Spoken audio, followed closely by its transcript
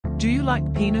Do you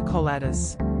like pina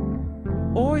coladas?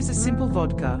 Or is a simple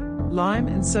vodka, lime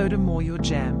and soda more your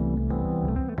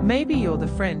jam? Maybe you're the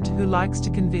friend who likes to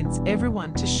convince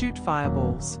everyone to shoot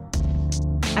fireballs.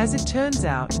 As it turns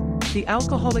out, the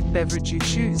alcoholic beverage you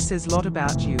choose says a lot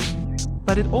about you,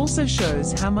 but it also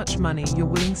shows how much money you're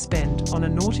willing to spend on a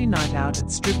naughty night out at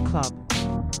strip club.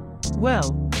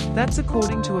 Well, that's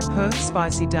according to a Perth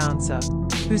spicy dancer,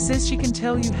 who says she can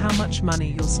tell you how much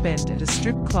money you'll spend at a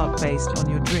strip club based on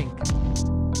your drink.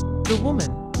 The woman,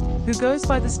 who goes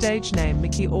by the stage name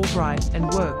Mickey Albright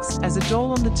and works as a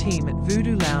doll on the team at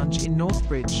Voodoo Lounge in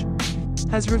Northbridge,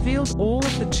 has revealed all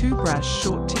of the too brash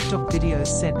short TikTok videos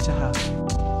sent to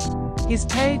her. His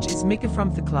page is Mika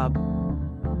from the club.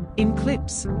 In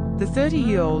clips, the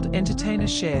 30-year-old entertainer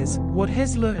shares what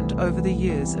he's learned over the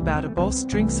years about a boss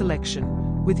drink selection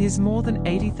with his more than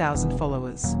 80,000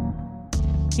 followers.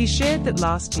 He shared that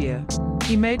last year,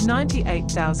 he made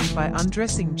 $98,000 by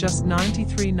undressing just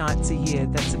 93 nights a year.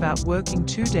 That's about working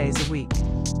 2 days a week.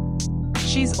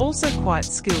 She's also quite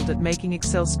skilled at making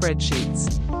Excel spreadsheets,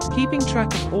 keeping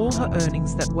track of all her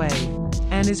earnings that way,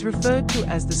 and is referred to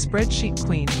as the spreadsheet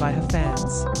queen by her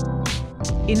fans.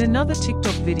 In another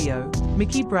TikTok video,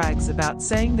 Mickey brags about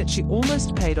saying that she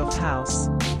almost paid off house,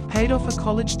 paid off her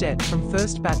college debt from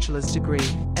first bachelor's degree,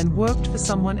 and worked for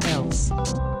someone else,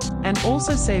 and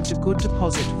also saved a good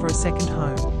deposit for a second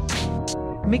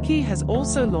home. Mickey has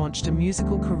also launched a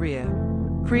musical career,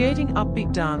 creating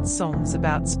upbeat dance songs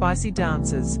about spicy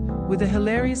dancers with a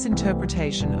hilarious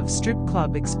interpretation of strip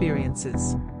club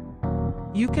experiences.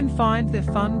 You can find their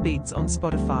fun beats on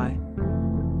Spotify.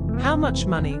 How much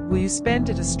money will you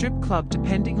spend at a strip club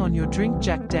depending on your drink?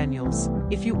 Jack Daniels.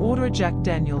 If you order a Jack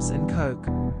Daniels and Coke,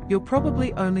 you're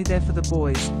probably only there for the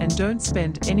boys and don't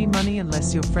spend any money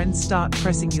unless your friends start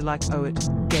pressing you like, oh it,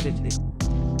 get it.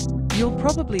 You'll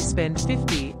probably spend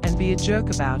 $50 and be a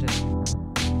jerk about it.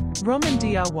 Rum and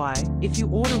DIY. If you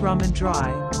order rum and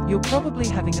dry, you're probably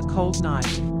having a cold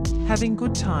night, having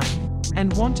good time,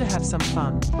 and want to have some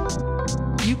fun.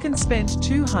 You can spend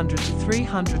 $200 to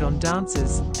 $300 on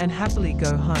dances and happily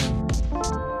go home.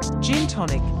 Gin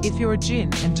tonic. If you're a gin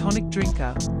and tonic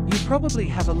drinker, you probably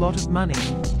have a lot of money,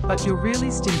 but you're really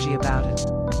stingy about it.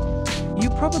 You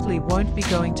probably won't be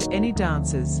going to any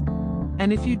dances,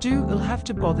 and if you do, it'll have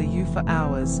to bother you for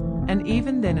hours, and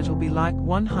even then it'll be like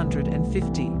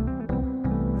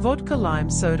 $150. Vodka lime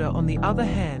soda. On the other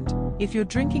hand, if you're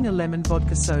drinking a lemon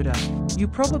vodka soda, you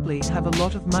probably have a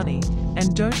lot of money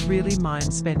and don't really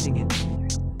mind spending it.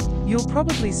 You'll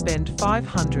probably spend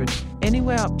 $500,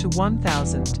 anywhere up to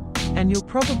 $1,000, and you'll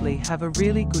probably have a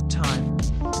really good time.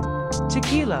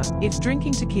 Tequila. If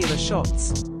drinking tequila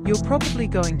shots, you're probably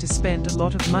going to spend a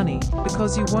lot of money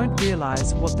because you won't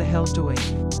realize what the hell doing.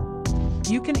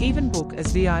 You can even book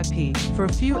as VIP for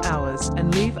a few hours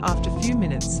and leave after a few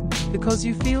minutes because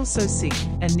you feel so sick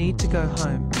and need to go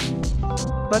home.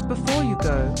 But before you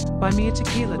go, buy me a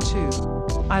tequila too.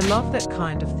 I love that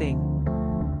kind of thing.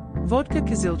 Vodka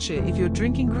Kazilcha. If you're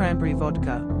drinking cranberry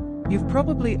vodka, you've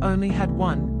probably only had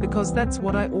one because that's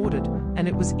what I ordered, and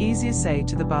it was easier. Say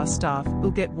to the bar staff,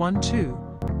 we'll get one too,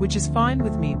 which is fine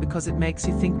with me because it makes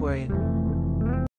you think we're in.